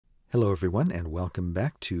Hello everyone and welcome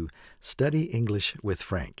back to Study English with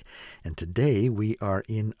Frank. And today we are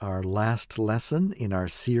in our last lesson in our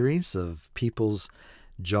series of people's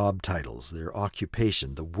job titles, their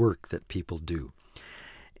occupation, the work that people do.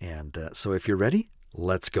 And so if you're ready,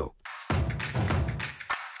 let's go.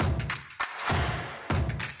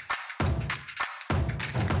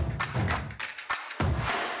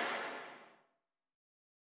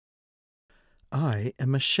 I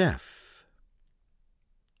am a chef.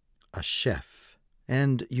 A chef.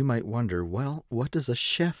 And you might wonder, well, what does a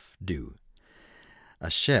chef do? A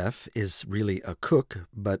chef is really a cook,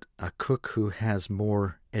 but a cook who has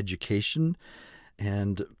more education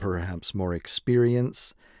and perhaps more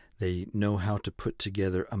experience. They know how to put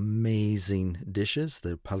together amazing dishes.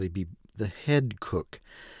 They'll probably be the head cook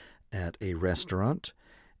at a restaurant.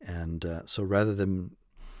 And so rather than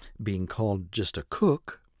being called just a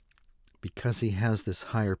cook, because he has this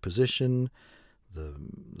higher position,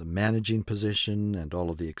 the managing position, and all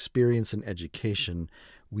of the experience and education,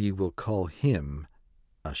 we will call him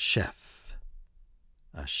a chef.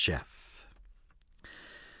 A chef.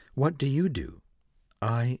 What do you do?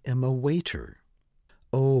 I am a waiter.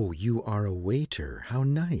 Oh, you are a waiter. How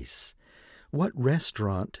nice. What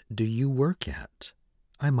restaurant do you work at?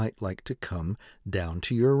 I might like to come down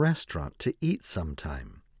to your restaurant to eat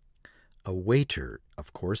sometime. A waiter,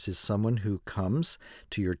 of course, is someone who comes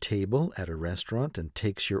to your table at a restaurant and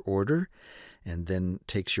takes your order, and then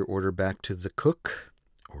takes your order back to the cook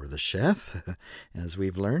or the chef, as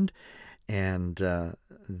we've learned. And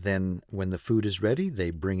then when the food is ready,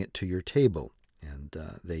 they bring it to your table. And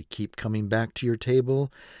they keep coming back to your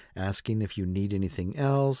table, asking if you need anything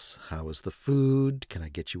else. How is the food? Can I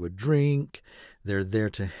get you a drink? They're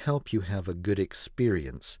there to help you have a good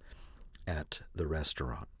experience at the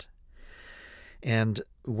restaurant. And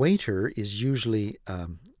waiter is usually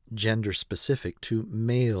gender specific to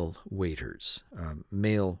male waiters,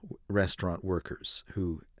 male restaurant workers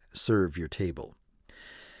who serve your table.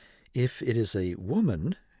 If it is a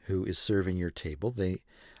woman who is serving your table, they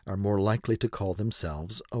are more likely to call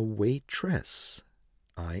themselves a waitress.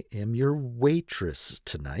 I am your waitress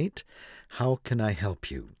tonight. How can I help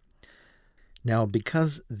you? Now,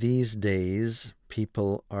 because these days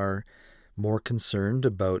people are more concerned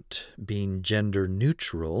about being gender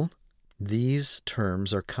neutral, these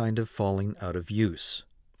terms are kind of falling out of use.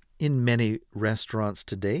 In many restaurants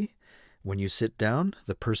today, when you sit down,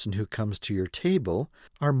 the person who comes to your table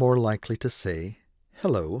are more likely to say,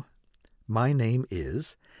 "Hello, my name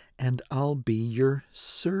is, and I'll be your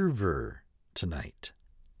server tonight."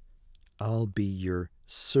 I'll be your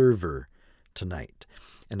server tonight.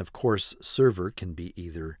 And of course, server can be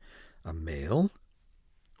either a male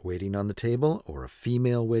waiting on the table, or a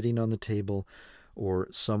female waiting on the table, or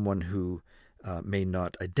someone who may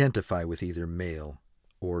not identify with either male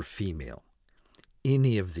or female.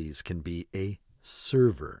 Any of these can be a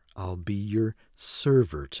server. I'll be your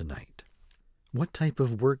server tonight. What type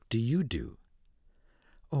of work do you do?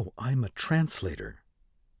 Oh, I'm a translator.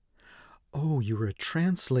 Oh, you're a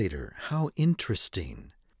translator. How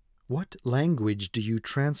interesting. What language do you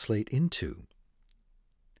translate into?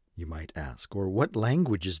 You might ask. Or what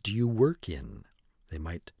languages do you work in? They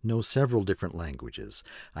might know several different languages.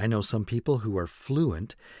 I know some people who are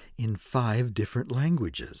fluent in 5 different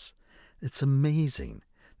languages. It's amazing.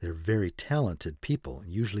 They're very talented people,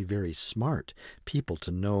 usually very smart people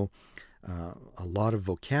to know a lot of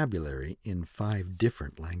vocabulary in 5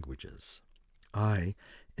 different languages. I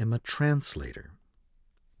am a translator.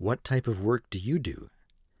 What type of work do you do?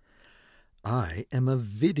 I am a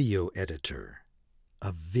video editor.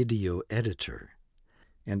 A video editor.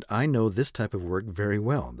 And I know this type of work very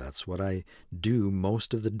well. That's what I do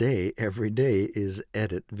most of the day, every day, is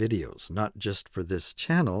edit videos, not just for this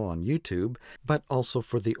channel on YouTube, but also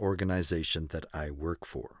for the organization that I work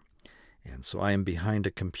for. And so I am behind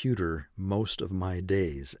a computer most of my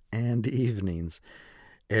days and evenings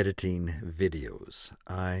editing videos.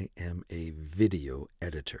 I am a video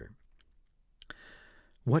editor.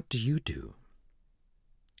 What do you do?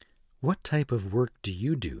 What type of work do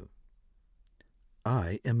you do?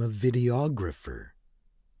 I am a videographer.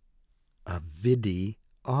 A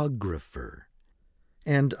videographer.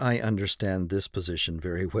 And I understand this position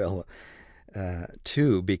very well,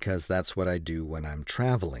 too, because that's what I do when I'm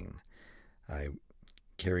traveling. I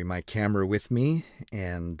carry my camera with me,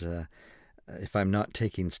 and if I'm not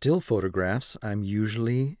taking still photographs, I'm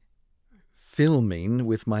usually filming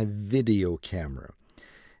with my video camera.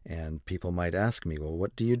 And people might ask me, well,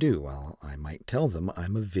 what do you do? Well, I might tell them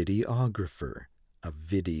I'm a videographer. A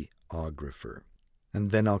videographer. And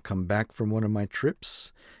then I'll come back from one of my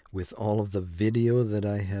trips with all of the video that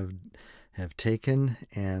I have have taken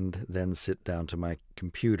and then sit down to my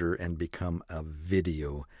computer and become a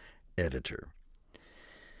video editor.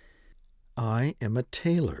 I am a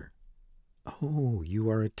tailor. Oh, you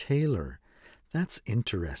are a tailor. That's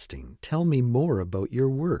interesting. Tell me more about your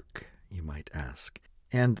work, you might ask.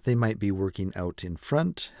 And they might be working out in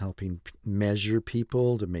front, helping measure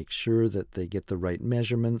people to make sure that they get the right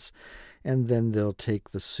measurements. And then they'll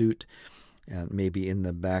take the suit and maybe in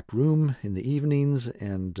the back room in the evenings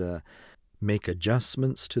and make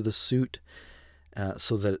adjustments to the suit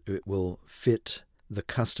so that it will fit the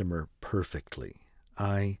customer perfectly.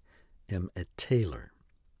 I am a tailor.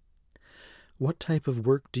 What type of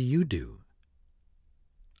work do you do?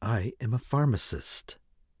 I am a pharmacist.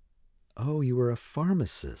 Oh, you are a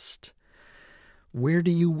pharmacist. Where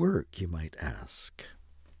do you work, you might ask?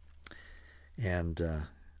 And a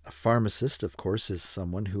pharmacist, of course, is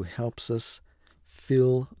someone who helps us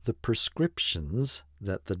fill the prescriptions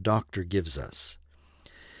that the doctor gives us.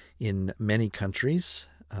 In many countries,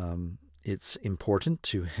 it's important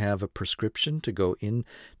to have a prescription to go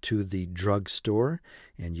into the drugstore,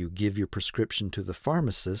 and you give your prescription to the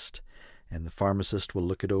pharmacist, and the pharmacist will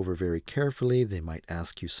look it over very carefully. They might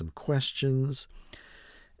ask you some questions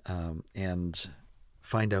and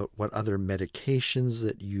find out what other medications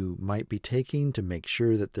that you might be taking to make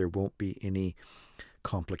sure that there won't be any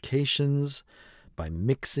complications by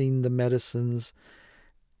mixing the medicines.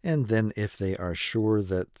 And then if they are sure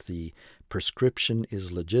that the prescription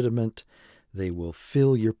is legitimate, they will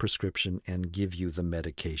fill your prescription and give you the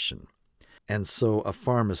medication. And so a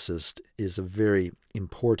pharmacist is a very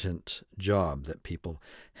important job that people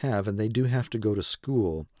have, and they do have to go to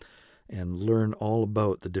school and learn all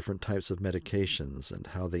about the different types of medications and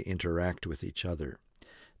how they interact with each other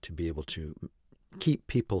to be able to keep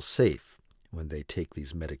people safe when they take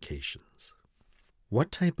these medications.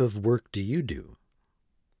 What type of work do you do?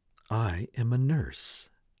 I am a nurse.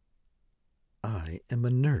 I am a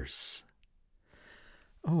nurse.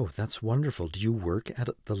 Oh, that's wonderful. Do you work at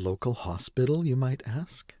the local hospital, you might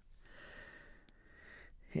ask?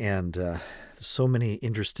 And so many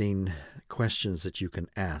interesting questions that you can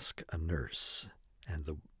ask a nurse and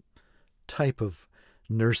the type of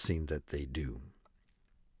nursing that they do.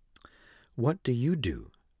 What do you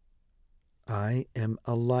do? I am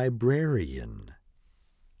a librarian.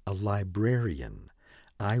 A librarian.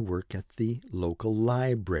 I work at the local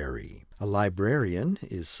library. A librarian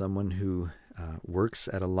is someone who works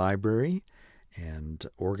at a library and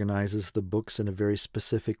organizes the books in a very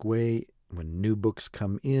specific way. When new books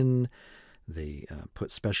come in, they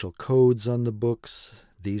put special codes on the books.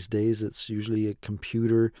 These days it's usually a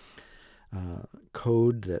computer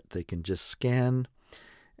code that they can just scan.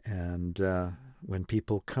 And when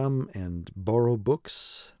people come and borrow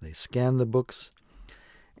books, they scan the books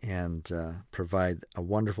and provide a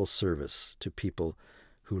wonderful service to people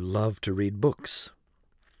who love to read books.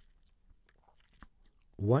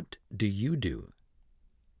 What do you do?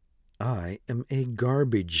 I am a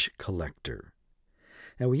garbage collector.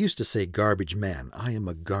 Now, we used to say garbage man. I am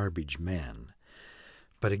a garbage man.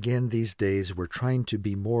 But again, these days, we're trying to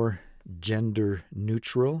be more gender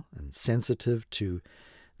neutral and sensitive to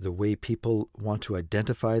the way people want to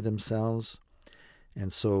identify themselves.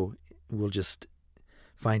 And so we'll just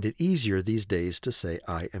find it easier these days to say,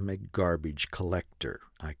 I am a garbage collector.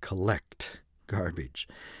 I collect garbage.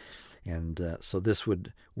 And so this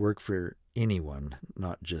would work for anyone,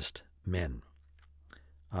 not just men.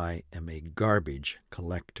 I am a garbage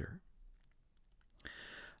collector.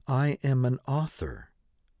 I am an author.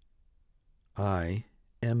 I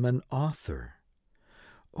am an author.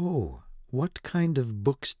 Oh, what kind of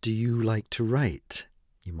books do you like to write?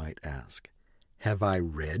 You might ask. Have I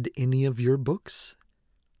read any of your books?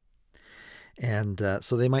 And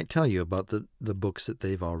so they might tell you about the books that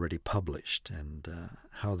they've already published and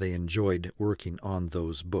how they enjoyed working on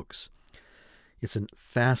those books. It's a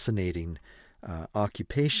fascinating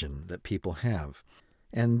occupation that people have.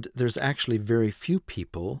 And there's actually very few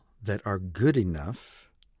people that are good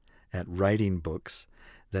enough at writing books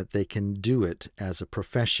that they can do it as a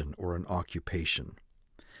profession or an occupation.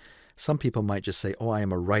 Some people might just say, oh, I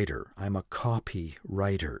am a writer. I'm a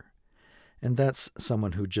copywriter. And that's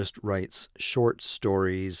someone who just writes short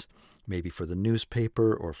stories, maybe for the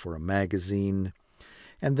newspaper or for a magazine.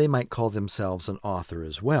 And they might call themselves an author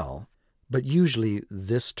as well. But usually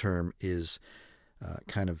this term is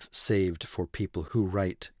kind of saved for people who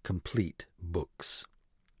write complete books.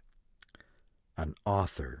 An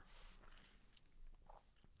author.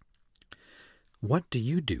 What do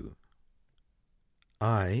you do?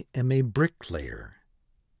 I am a bricklayer.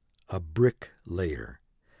 A bricklayer.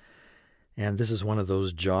 And this is one of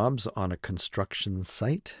those jobs on a construction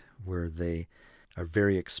site where they are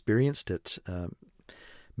very experienced at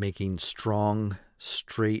making strong,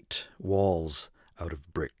 straight walls out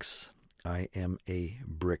of bricks. I am a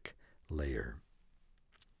bricklayer.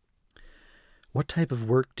 What type of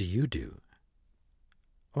work do you do?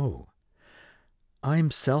 Oh,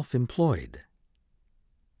 I'm self-employed.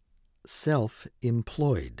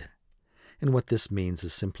 Self-employed. And what this means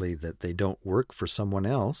is simply that they don't work for someone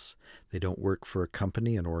else. They don't work for a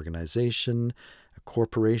company, an organization, a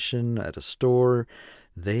corporation, at a store.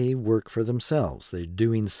 They work for themselves. They're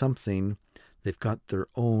doing something. They've got their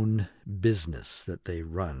own business that they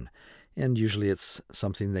run. And usually it's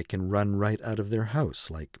something they can run right out of their house.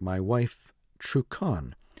 Like my wife,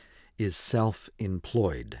 Trucon, is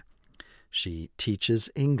self-employed. She teaches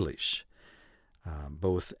English,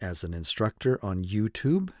 both as an instructor on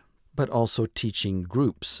YouTube, but also teaching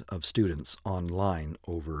groups of students online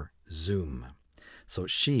over Zoom. So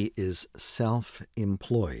she is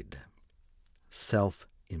self-employed.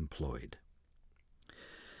 Self-employed.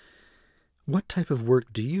 What type of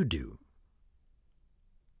work do you do?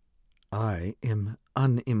 I am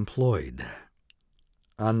unemployed.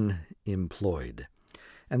 Unemployed.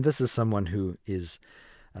 And this is someone who is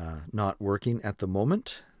not working at the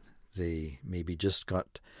moment. They maybe just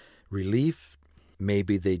got relief.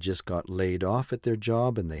 Maybe they just got laid off at their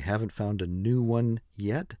job and they haven't found a new one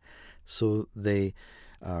yet, so they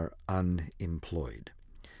are unemployed.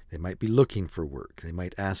 They might be looking for work. They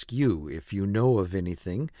might ask you if you know of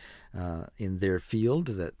anything in their field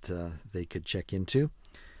that they could check into,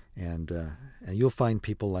 and you'll find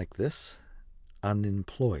people like this,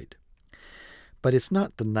 unemployed. But it's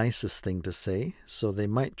not the nicest thing to say, so they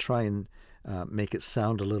might try and make it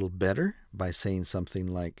sound a little better by saying something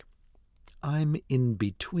like, I'm in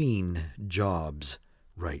between jobs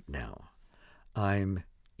right now. I'm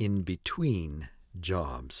in between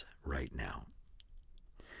jobs right now.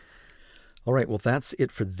 All right, well, that's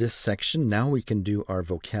it for this section. Now we can do our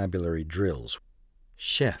vocabulary drills.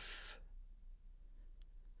 Chef.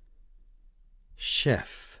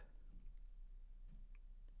 Chef.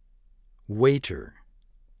 Waiter.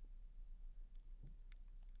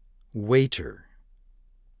 Waiter.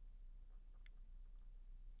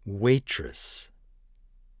 Waitress.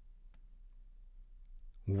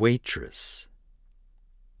 Waitress.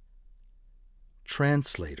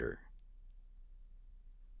 Translator.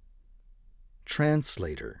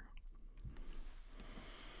 Translator.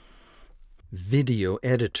 Video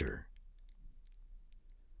editor.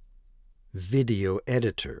 Video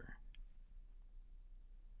editor.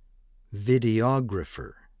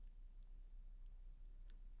 Videographer.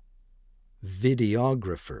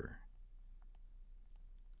 Videographer.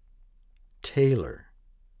 Tailor.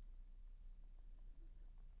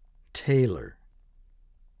 Tailor.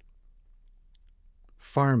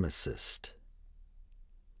 Pharmacist.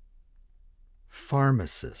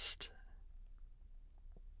 Pharmacist.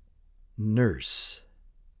 Nurse.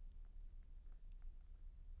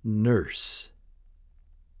 Nurse.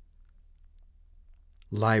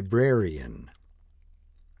 Librarian.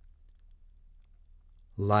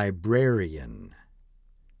 Librarian.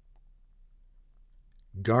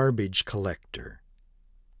 Garbage collector.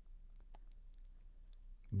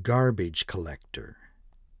 Garbage collector.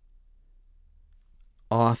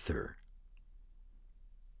 Author.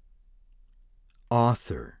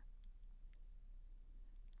 Author.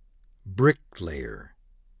 Bricklayer.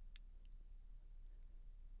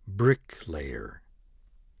 Bricklayer.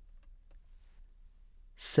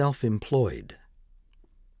 Self-employed.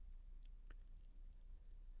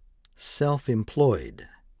 Self-employed.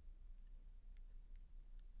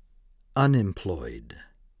 Unemployed.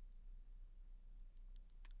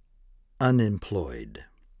 Unemployed.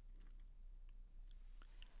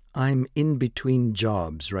 I'm in between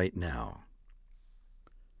jobs right now.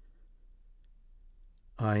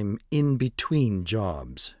 I'm in between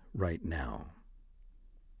jobs right now.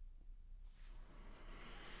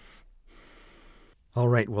 All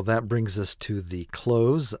right, well, that brings us to the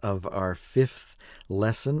close of our 5th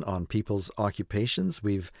lesson on people's occupations.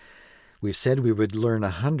 We've said we would learn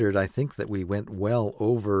 100. I think that we went well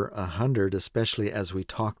over 100, especially as we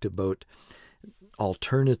talked about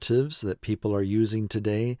alternatives that people are using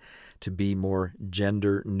today to be more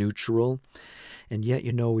gender neutral. And yet,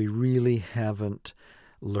 we really haven't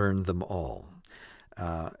learned them all.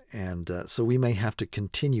 So we may have to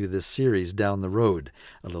continue this series down the road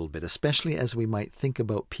a little bit, especially as we might think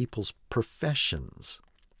about people's professions.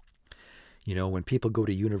 When people go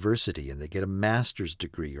to university and they get a master's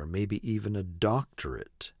degree or maybe even a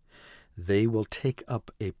doctorate, they will take up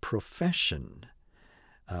a profession,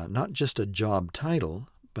 not just a job title,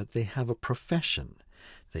 but they have a profession.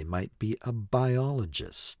 They might be a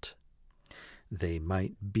biologist. They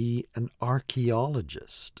might be an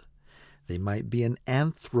archaeologist. They might be an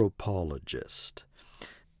anthropologist.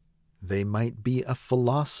 They might be a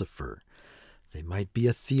philosopher. They might be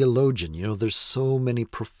a theologian. You know, there's so many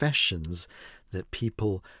professions that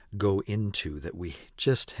people go into that we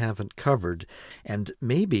just haven't covered. And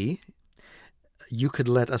maybe you could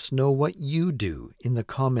let us know what you do in the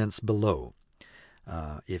comments below.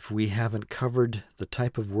 If we haven't covered the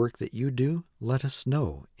type of work that you do, let us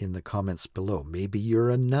know in the comments below. Maybe you're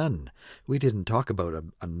a nun. We didn't talk about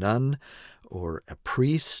a nun or a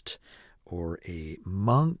priest or a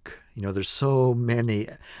monk. You know, there's so many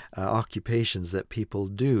occupations that people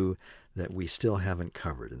do that we still haven't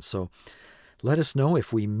covered. And so let us know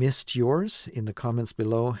if we missed yours in the comments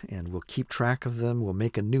below, and we'll keep track of them. We'll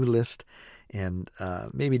make a new list, and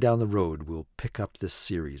maybe down the road we'll pick up this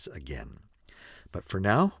series again. But for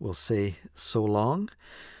now, we'll say so long.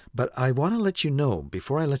 But I want to let you know,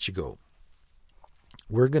 before I let you go,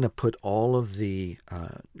 we're going to put all of the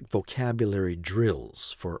vocabulary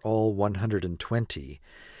drills for all 120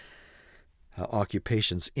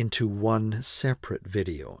 occupations into one separate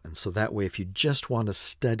video. And so that way, if you just want to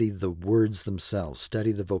study the words themselves,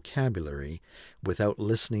 study the vocabulary without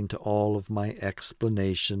listening to all of my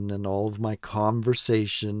explanation and all of my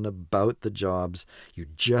conversation about the jobs, you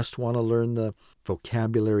just want to learn the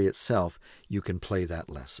vocabulary itself, you can play that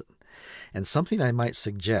lesson. And something I might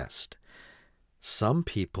suggest, some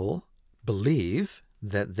people believe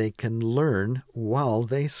that they can learn while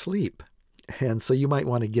they sleep. And so you might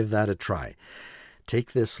want to give that a try.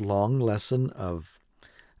 Take this long lesson of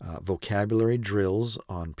vocabulary drills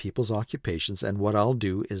on people's occupations, and what I'll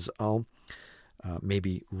do is I'll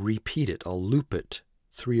maybe repeat it. I'll loop it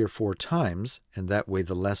 3 or 4 times, and that way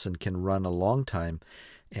the lesson can run a long time,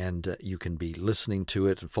 and you can be listening to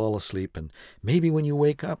it and fall asleep, and maybe when you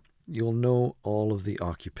wake up, you'll know all of the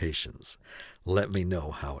occupations. Let me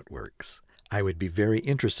know how it works. I would be very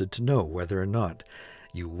interested to know whether or not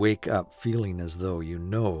you wake up feeling as though you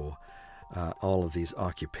know all of these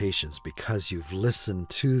occupations because you've listened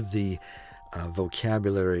to the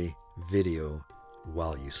vocabulary video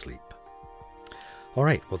while you sleep. All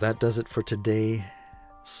right, well, that does it for today.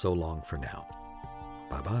 So long for now.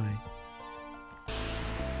 Bye-bye.